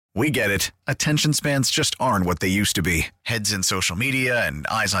We get it. Attention spans just aren't what they used to be. Heads in social media and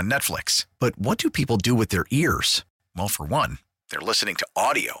eyes on Netflix. But what do people do with their ears? Well, for one, they're listening to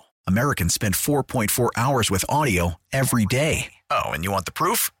audio. Americans spend 4.4 hours with audio every day. Oh, and you want the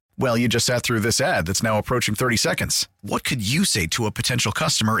proof? Well, you just sat through this ad that's now approaching 30 seconds. What could you say to a potential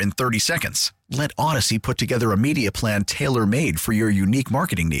customer in 30 seconds? Let Odyssey put together a media plan tailor-made for your unique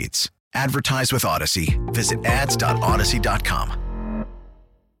marketing needs. Advertise with Odyssey. Visit ads.odyssey.com.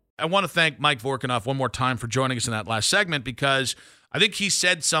 I want to thank Mike Vorkanoff one more time for joining us in that last segment, because I think he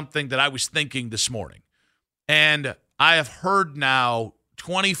said something that I was thinking this morning. And I have heard now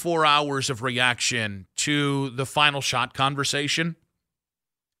 24 hours of reaction to the final shot conversation.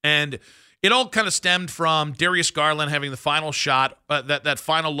 And it all kind of stemmed from Darius Garland having the final shot, that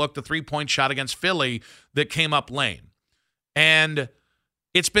final look, the three-point shot against Philly that came up lame. And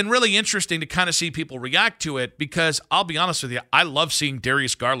it's been really interesting to kind of see people react to it, because I'll be honest with you, I love seeing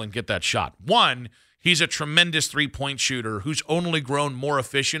Darius Garland get that shot. One, he's a tremendous three-point shooter who's only grown more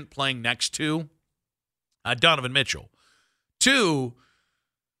efficient playing next to Donovan Mitchell. Two,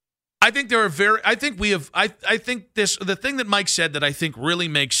 I think the thing that Mike said that I think really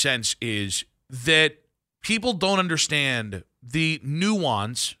makes sense is that people don't understand the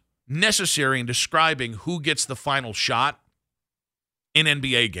nuance necessary in describing who gets the final shot in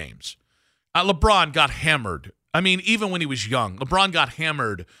NBA games. LeBron got hammered. I mean, even when he was young, LeBron got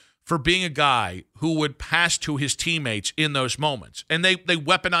hammered for being a guy who would pass to his teammates in those moments. And they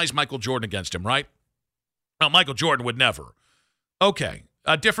weaponized Michael Jordan against him, right? Well, Michael Jordan would never. Okay,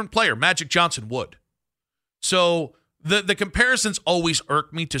 a different player, Magic Johnson, would. So the comparisons always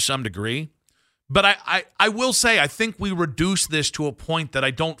irk me to some degree. But I will say, I think we reduce this to a point that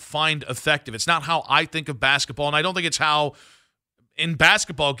I don't find effective. It's not how I think of basketball, and I don't think it's how in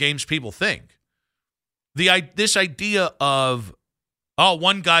basketball games people think. This idea of, oh,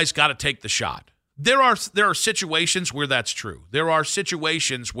 one guy's got to take the shot. There are situations where that's true. There are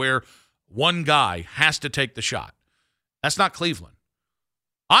situations where one guy has to take the shot. That's not Cleveland.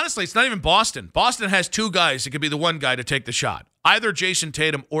 Honestly, it's not even Boston. Boston has two guys that could be the one guy to take the shot. Either Jason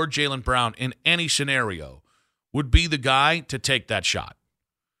Tatum or Jaylen Brown in any scenario would be the guy to take that shot.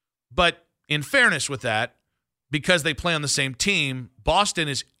 But in fairness with that, because they play on the same team, Boston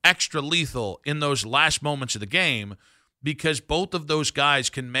is extra lethal in those last moments of the game, because both of those guys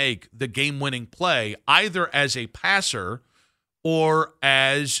can make the game-winning play either as a passer or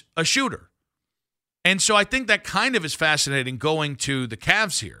as a shooter. And so I think that kind of is fascinating going to the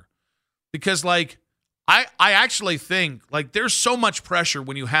Cavs here, because, like, I actually think, like, there's so much pressure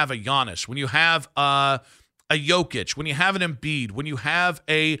when you have a Giannis, when you have a Jokic, when you have an Embiid, when you have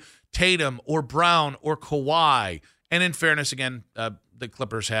a Tatum or Brown or Kawhi. And in fairness, again, the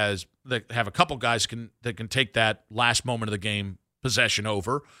Clippers have a couple guys that can take that last moment of the game possession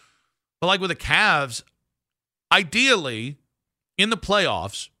over. But like with the Cavs, ideally in the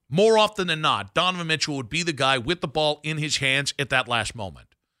playoffs, more often than not, Donovan Mitchell would be the guy with the ball in his hands at that last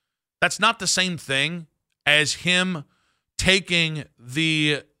moment. That's not the same thing as him taking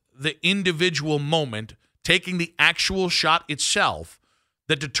the individual moment, taking the actual shot itself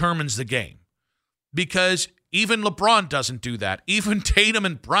that determines the game. Because even LeBron doesn't do that. Even Tatum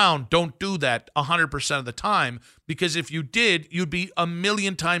and Brown don't do that 100% of the time, because if you did, you'd be a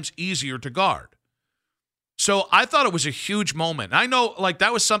million times easier to guard. So I thought it was a huge moment. I know, like,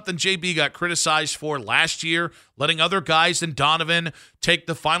 that was something JB got criticized for last year, letting other guys than Donovan take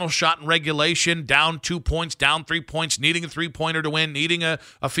the final shot in regulation, down 2 points, down 3 points, needing a three-pointer to win, needing a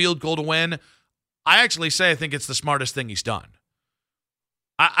field goal to win. I actually say I think it's the smartest thing he's done.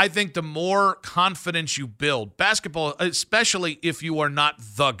 I think the more confidence you build, basketball, especially if you are not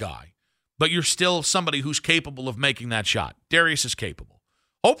the guy, but you're still somebody who's capable of making that shot. Darius is capable.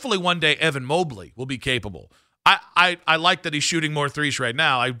 Hopefully one day Evan Mobley will be capable. I like that he's shooting more threes right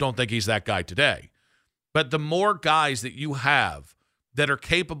now. I don't think he's that guy today. But the more guys that you have that are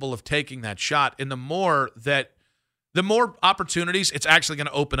capable of taking that shot, and the more opportunities it's actually going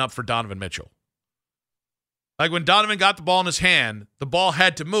to open up for Donovan Mitchell. Like when Donovan got the ball in his hand, the ball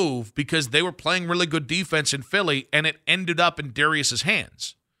had to move because they were playing really good defense in Philly, and it ended up in Darius's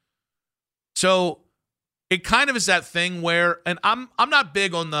hands. So it kind of is that thing where, and I'm not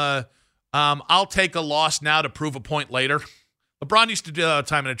big on the I'll take a loss now to prove a point later. LeBron used to do that all the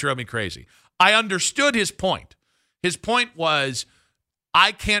time, and it drove me crazy. I understood his point. His point was,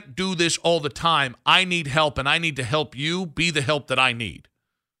 I can't do this all the time. I need help, and I need to help you be the help that I need.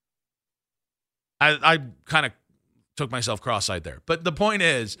 I kind of took myself cross-eyed there. But the point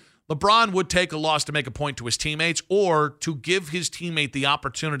is, LeBron would take a loss to make a point to his teammates or to give his teammate the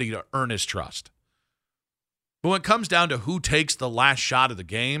opportunity to earn his trust. But when it comes down to who takes the last shot of the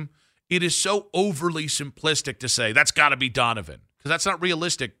game, it is so overly simplistic to say that's got to be Donovan, because that's not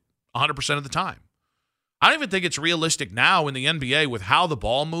realistic 100% of the time. I don't even think it's realistic now in the NBA with how the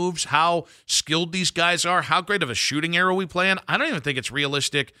ball moves, how skilled these guys are, how great of a shooting era we play in. I don't even think it's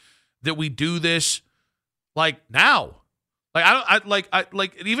realistic that we do this like now.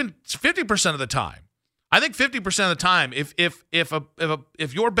 Like even 50% of the time. I think 50% of the time,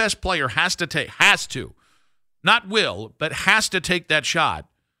 if your best player has to, not will, but has to take that shot,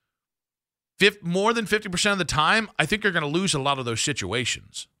 more than 50% of the time, I think you're going to lose a lot of those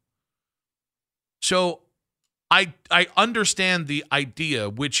situations. So I understand the idea,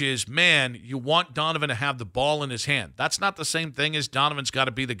 which is, man, you want Donovan to have the ball in his hand. That's not the same thing as Donovan's got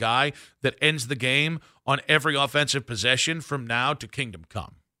to be the guy that ends the game on every offensive possession from now to kingdom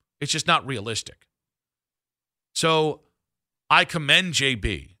come. It's just not realistic. So I commend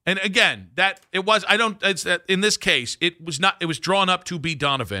JB. And again, in this case, it was drawn up to be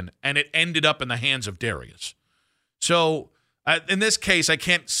Donovan, and it ended up in the hands of Darius. So in this case, I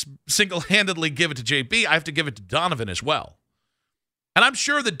can't single-handedly give it to JB. I have to give it to Donovan as well. And I'm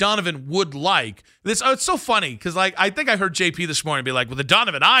sure that Donovan would like this. Oh, it's so funny because, like, I think I heard JP this morning be like, well, the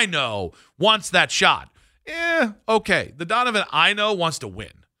Donovan I know wants that shot. Okay. The Donovan I know wants to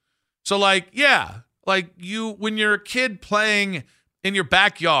win. So, like, yeah, like when you're a kid playing in your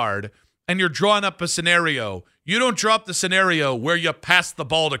backyard and you're drawing up a scenario, you don't draw up the scenario where you pass the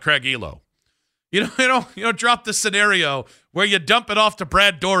ball to Craig Elo. You don't drop the scenario where you dump it off to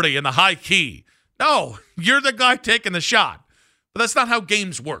Brad Daugherty in the high key. No, you're the guy taking the shot. But that's not how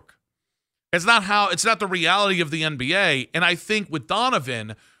games work. It's not the reality of the NBA. And I think with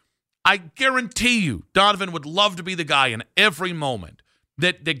Donovan, I guarantee you, Donovan would love to be the guy in every moment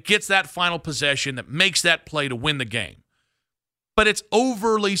that gets that final possession, that makes that play to win the game. But it's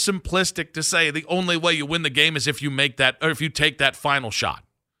overly simplistic to say the only way you win the game is if you make that, or if you take that final shot.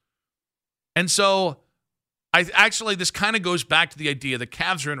 And so this kind of goes back to the idea the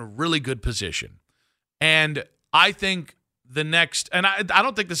Cavs are in a really good position. And I think I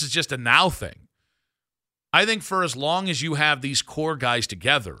don't think this is just a now thing. I think for as long as you have these core guys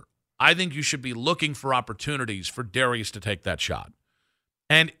together, I think you should be looking for opportunities for Darius to take that shot.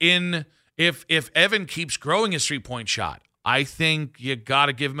 And if Evan keeps growing his three-point shot, I think you got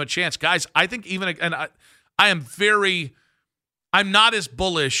to give him a chance. Guys, I think I'm not as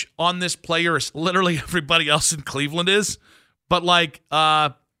bullish on this player as literally everybody else in Cleveland is, but like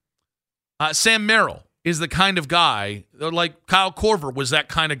Sam Merrill is the kind of guy, like Kyle Korver was that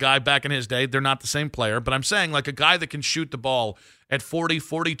kind of guy back in his day. They're not the same player, but I'm saying like a guy that can shoot the ball at 40,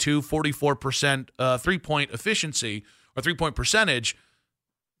 42, 44% three-point efficiency or three-point percentage.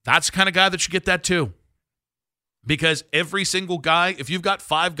 That's the kind of guy that should get that too. Because every single guy, if you've got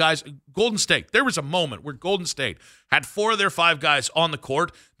five guys, Golden State, there was a moment where Golden State had 4 of their 5 guys on the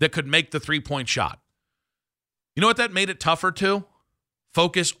court that could make the three-point shot. You know what that made it tougher to?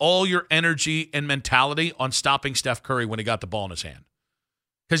 Focus all your energy and mentality on stopping Steph Curry when he got the ball in his hand.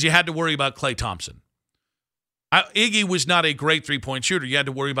 Because you had to worry about Klay Thompson. Iggy was not a great three-point shooter. You had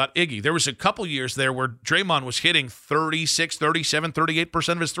to worry about Iggy. There was a couple years there where Draymond was hitting 36, 37, 38%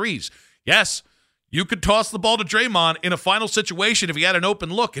 of his threes. Yes, you could toss the ball to Draymond in a final situation if he had an open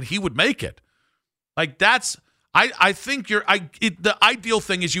look, and he would make it. Like that's, I think the ideal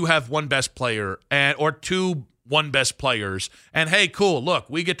thing is you have one best player or 2 one best players, and hey, cool, look,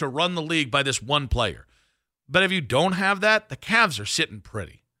 we get to run the league by this one player. But if you don't have that, the Cavs are sitting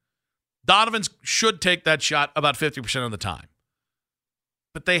pretty. Donovan should take that shot about 50% of the time.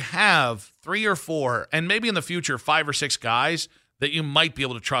 But they have 3 or 4, and maybe in the future 5 or 6 guys that you might be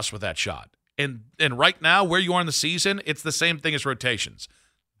able to trust with that shot. And right now, where you are in the season, it's the same thing as rotations.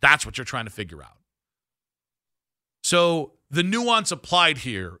 That's what you're trying to figure out. So the nuance applied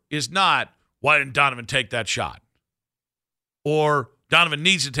here is not, why didn't Donovan take that shot? Or Donovan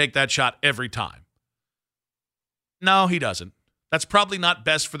needs to take that shot every time. No, he doesn't. That's probably not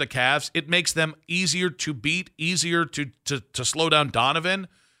best for the Cavs. It makes them easier to beat, easier to slow down Donovan.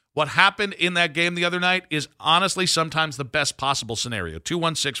 What happened in that game the other night is honestly sometimes the best possible scenario.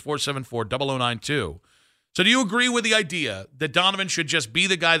 216-474-0092. So do you agree with the idea that Donovan should just be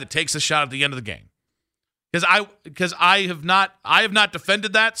the guy that takes the shot at the end of the game? Because I have not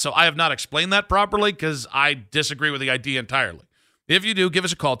defended that, so I have not explained that properly because I disagree with the idea entirely. If you do, give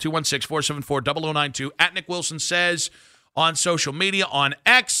us a call, 216-474-0092. At Nick Wilson Says on social media, on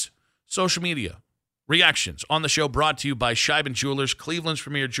X, social media. Reactions on the show brought to you by Scheiben Jewelers, Cleveland's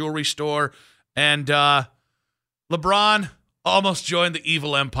premier jewelry store. And LeBron almost joined the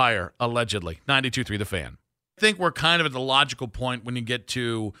evil empire, allegedly. 92.3 The Fan. I think we're kind of at the logical point when you get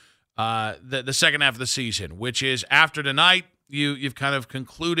to the second half of the season, which is after tonight. You've kind of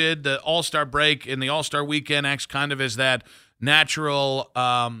concluded the All-Star break, and the All-Star weekend acts kind of as that natural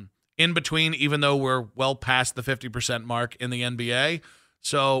in between, even though we're well past the 50% mark in the NBA.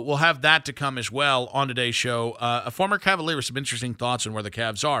 So we'll have that to come as well on today's show. A former Cavalier with some interesting thoughts on where the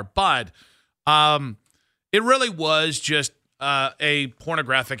Cavs are, but it really was just a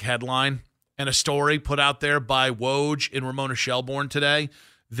pornographic headline and a story put out there by Woj and Ramona Shelbourne today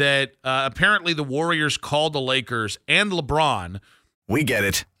that apparently the Warriors called the Lakers and LeBron. We get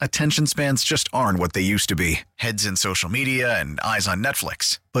it. Attention spans just aren't what they used to be. Heads in social media and eyes on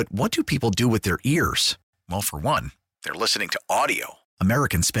Netflix. But what do people do with their ears? Well, for one, they're listening to audio.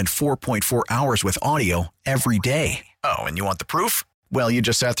 Americans spend 4.4 hours with audio every day. Oh, and you want the proof? Well, you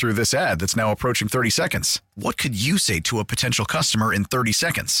just sat through this ad that's now approaching 30 seconds. What could you say to a potential customer in 30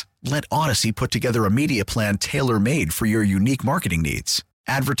 seconds? Let Odyssey put together a media plan tailor-made for your unique marketing needs.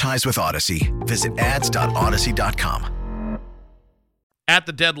 Advertise with Odyssey. Visit ads.odyssey.com. At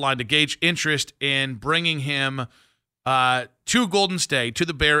the deadline to gauge interest in bringing him to Golden State, to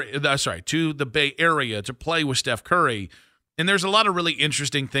the Bay Area to play with Steph Curry. And there's a lot of really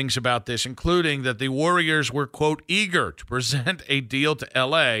interesting things about this, including that the Warriors were, quote, eager to present a deal to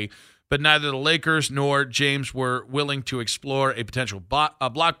L.A., but neither the Lakers nor James were willing to explore a potential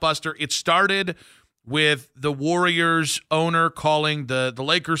blockbuster. It started with the Warriors owner calling the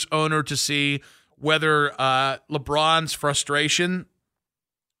Lakers owner to see whether LeBron's frustration,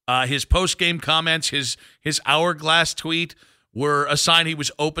 his post-game comments, his hourglass tweet were a sign he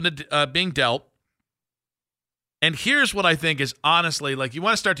was open to being dealt. And here's what I think is honestly, like, you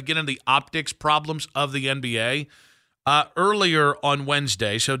want to start to get into the optics problems of the NBA. Earlier on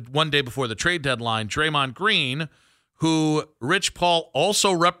Wednesday, so one day before the trade deadline, Draymond Green, who Rich Paul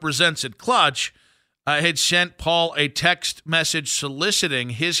also represents at Clutch, had sent Paul a text message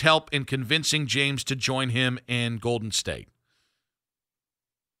soliciting his help in convincing James to join him in Golden State.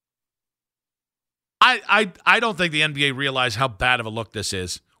 I don't think the NBA realized how bad of a look this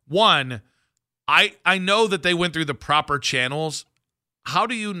is. One, I know that they went through the proper channels. How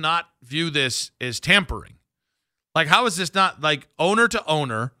do you not view this as tampering? Like, how is this not like owner to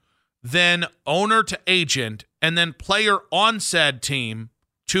owner, then owner to agent, and then player on said team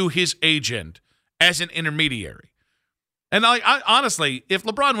to his agent as an intermediary? And I honestly, if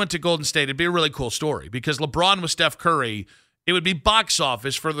LeBron went to Golden State, it'd be a really cool story because LeBron with Steph Curry, it would be box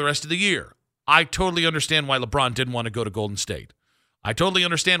office for the rest of the year. I totally understand why LeBron didn't want to go to Golden State. I totally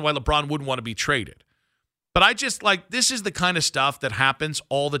understand why LeBron wouldn't want to be traded. But I just, like, this is the kind of stuff that happens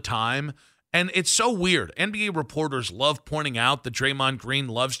all the time, and it's so weird. NBA reporters love pointing out that Draymond Green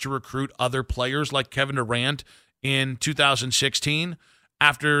loves to recruit other players like Kevin Durant in 2016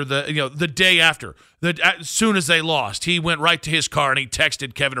 after the day after. As soon as they lost, he went right to his car and he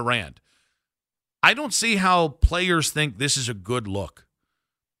texted Kevin Durant. I don't see how players think this is a good look.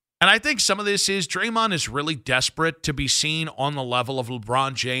 And I think some of this is Draymond is really desperate to be seen on the level of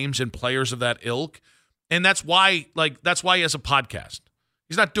LeBron James and players of that ilk. And that's why he has a podcast.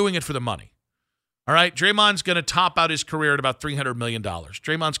 He's not doing it for the money. All right? Draymond's going to top out his career at about $300 million.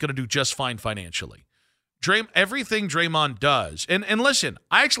 Draymond's going to do just fine financially. Everything Draymond does, and listen,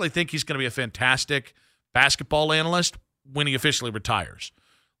 I actually think he's going to be a fantastic basketball analyst when he officially retires.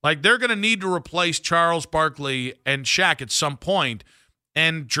 Like, they're going to need to replace Charles Barkley and Shaq at some point.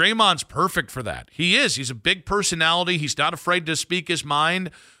 And Draymond's perfect for that. He is. He's a big personality. He's not afraid to speak his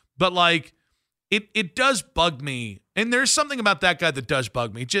mind. But, like, it does bug me. And there's something about that guy that does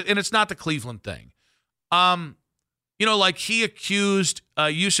bug me. And it's not the Cleveland thing. Like, he accused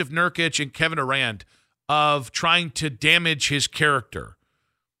Yusuf Nurkic and Kevin Durant of trying to damage his character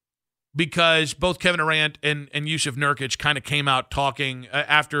because both Kevin Durant and Yusuf Nurkic kind of came out talking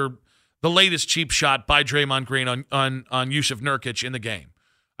after the latest cheap shot by Draymond Green on Yusuf Nurkic in the game.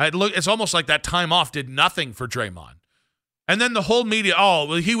 It's almost like that time off did nothing for Draymond. And then the whole media,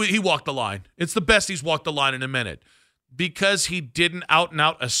 he walked the line. It's the best he's walked the line in a minute. Because he didn't out and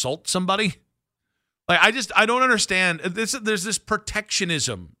out assault somebody? Like, I don't understand. There's this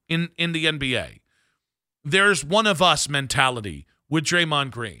protectionism in the NBA. There's one of us mentality with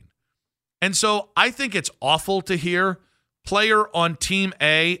Draymond Green. And so I think it's awful to hear player on Team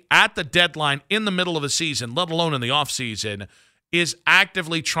A at the deadline in the middle of a season, let alone in the offseason, is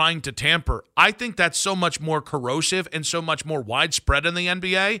actively trying to tamper. I think that's so much more corrosive and so much more widespread in the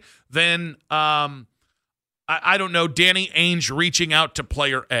NBA than, I don't know, Danny Ainge reaching out to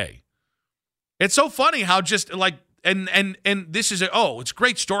player A. It's so funny how just like, and this is it's a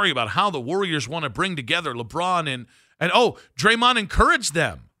great story about how the Warriors want to bring together LeBron and Draymond encouraged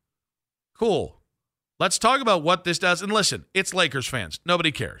them. Cool. Let's talk about what this does. And listen, it's Lakers fans.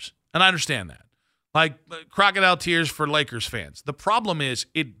 Nobody cares. And I understand that. Like crocodile tears for Lakers fans. The problem is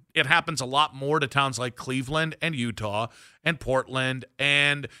it happens a lot more to towns like Cleveland and Utah and Portland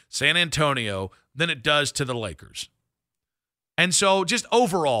and San Antonio than it does to the Lakers. And so just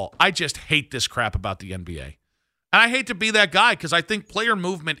overall, I just hate this crap about the NBA. And I hate to be that guy because I think player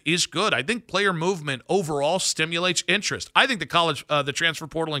movement is good. I think player movement overall stimulates interest. I think the transfer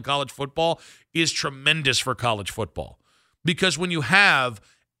portal in college football is tremendous for college football because when you have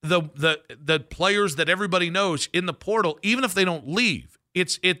the players that everybody knows in the portal, even if they don't leave,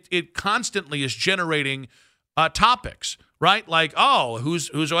 it constantly is generating topics, right? Like, oh,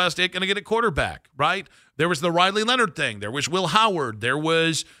 who's Ohio State going to get a quarterback, right? There was the Riley Leonard thing. There was Will Howard. There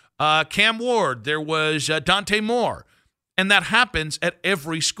was Cam Ward. There was Dante Moore. And that happens at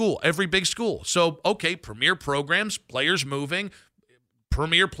every school, every big school. So, okay, premier programs, players moving,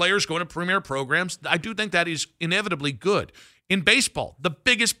 premier players going to premier programs. I do think that is inevitably good. In baseball, the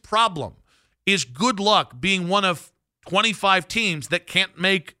biggest problem is good luck being one of 25 teams that can't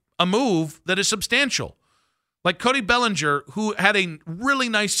make a move that is substantial. Like Cody Bellinger, who had a really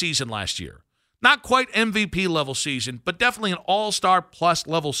nice season last year. Not quite MVP level season, but definitely an all-star plus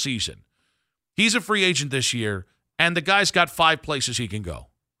level season. He's a free agent this year, and the guy's got 5 places he can go.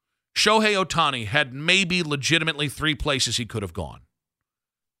 Shohei Ohtani had maybe legitimately 3 places he could have gone.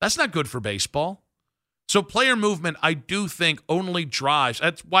 That's not good for baseball. So player movement, I do think, only drives.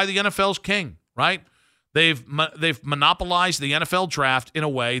 That's why the NFL's king, right? They've monopolized the NFL draft in a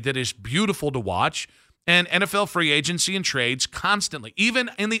way that is beautiful to watch, and NFL free agency and trades constantly, even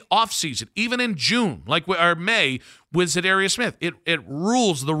in the offseason, even in June, or May with Zadarius Smith. It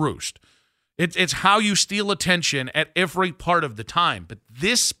rules the roost. It's how you steal attention at every part of the time. But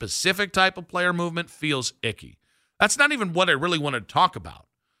this specific type of player movement feels icky. That's not even what I really wanted to talk about.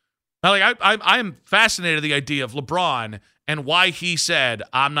 Like I am fascinated with the idea of LeBron and why he said,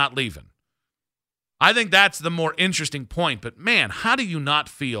 I'm not leaving. I think that's the more interesting point. But, man, how do you not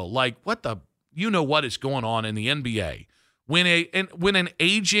feel like what is going on in the NBA when an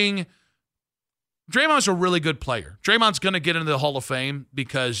aging Draymond's a really good player. Draymond's going to get into the Hall of Fame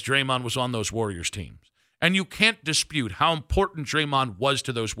because Draymond was on those Warriors teams. And you can't dispute how important Draymond was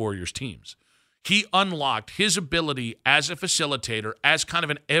to those Warriors teams. He unlocked his ability as a facilitator, as kind of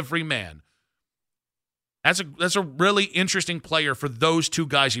an everyman. That's a really interesting player for those two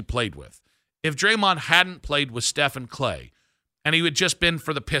guys he played with. If Draymond hadn't played with Steph and Clay, and he had just been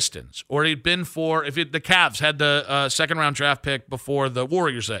for the Pistons, or he'd been the Cavs had the second-round draft pick before the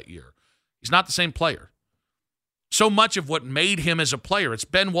Warriors that year, he's not the same player. So much of what made him as a player, it's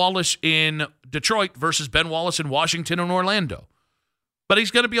Ben Wallace in Detroit versus Ben Wallace in Washington and Orlando. But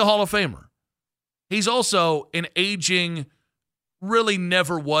he's going to be a Hall of Famer. He's also an aging, really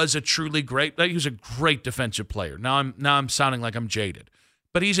never was a truly great, he was a great defensive player. Now I'm sounding like I'm jaded.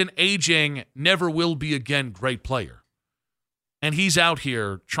 But he's an aging, never will be again great player. And he's out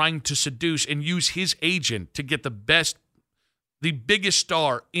here trying to seduce and use his agent to get the biggest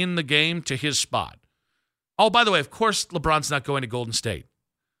star in the game to his spot. Oh, by the way, of course LeBron's not going to Golden State.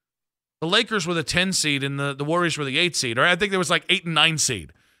 The Lakers were the 10 seed and the Warriors were the 8 seed. Or I think there was like 8 and 9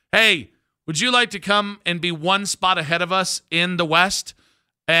 seed. Hey, would you like to come and be one spot ahead of us in the West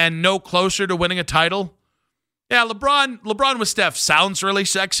and no closer to winning a title? Yeah, LeBron with Steph sounds really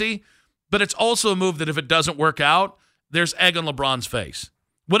sexy, but it's also a move that if it doesn't work out, there's egg on LeBron's face.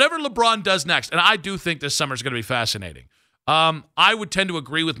 Whatever LeBron does next, and I do think this summer is going to be fascinating. I would tend to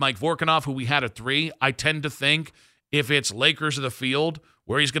agree with Mike Vorkunov, who we had at 3. I tend to think if it's Lakers or the field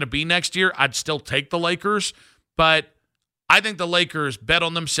where he's going to be next year, I'd still take the Lakers. But I think the Lakers bet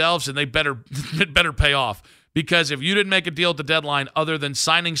on themselves, and they better pay off. Because if you didn't make a deal at the deadline other than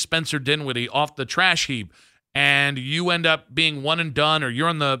signing Spencer Dinwiddie off the trash heap, and you end up being one and done, or you're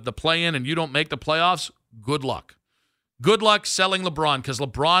in the play-in and you don't make the playoffs, good luck. Good luck selling LeBron, because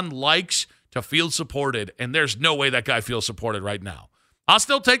LeBron likes to feel supported, and there's no way that guy feels supported right now. I'll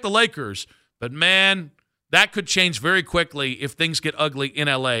still take the Lakers, but, man, that could change very quickly if things get ugly in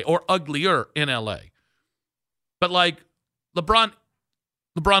L.A. or uglier in L.A. But, like, LeBron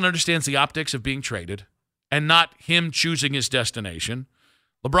understands the optics of being traded and not him choosing his destination.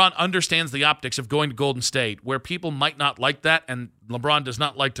 LeBron understands the optics of going to Golden State, where people might not like that, and LeBron does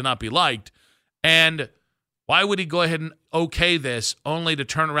not like to not be liked. And why would he go ahead and okay this only to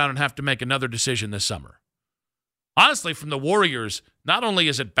turn around and have to make another decision this summer? Honestly, from the Warriors, not only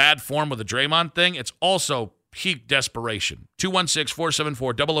is it bad form with the Draymond thing, it's also peak desperation.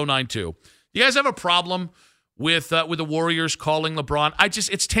 216-474-0092. You guys have a problem with the Warriors calling LeBron?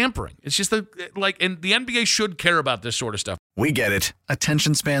 It's tampering. It's just and the NBA should care about this sort of stuff. We get it.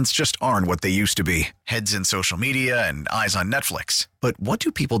 Attention spans just aren't what they used to be. Heads in social media and eyes on Netflix. But what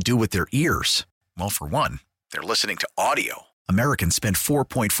do people do with their ears? Well, for one, they're listening to audio. Americans spend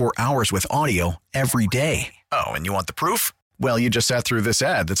 4.4 hours with audio every day. Oh, and you want the proof? Well, you just sat through this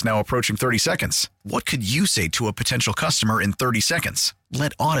ad that's now approaching 30 seconds. What could you say to a potential customer in 30 seconds?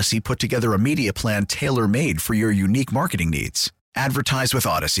 Let Odyssey put together a media plan tailor-made for your unique marketing needs. Advertise with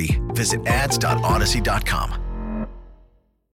Odyssey. Visit ads.odyssey.com.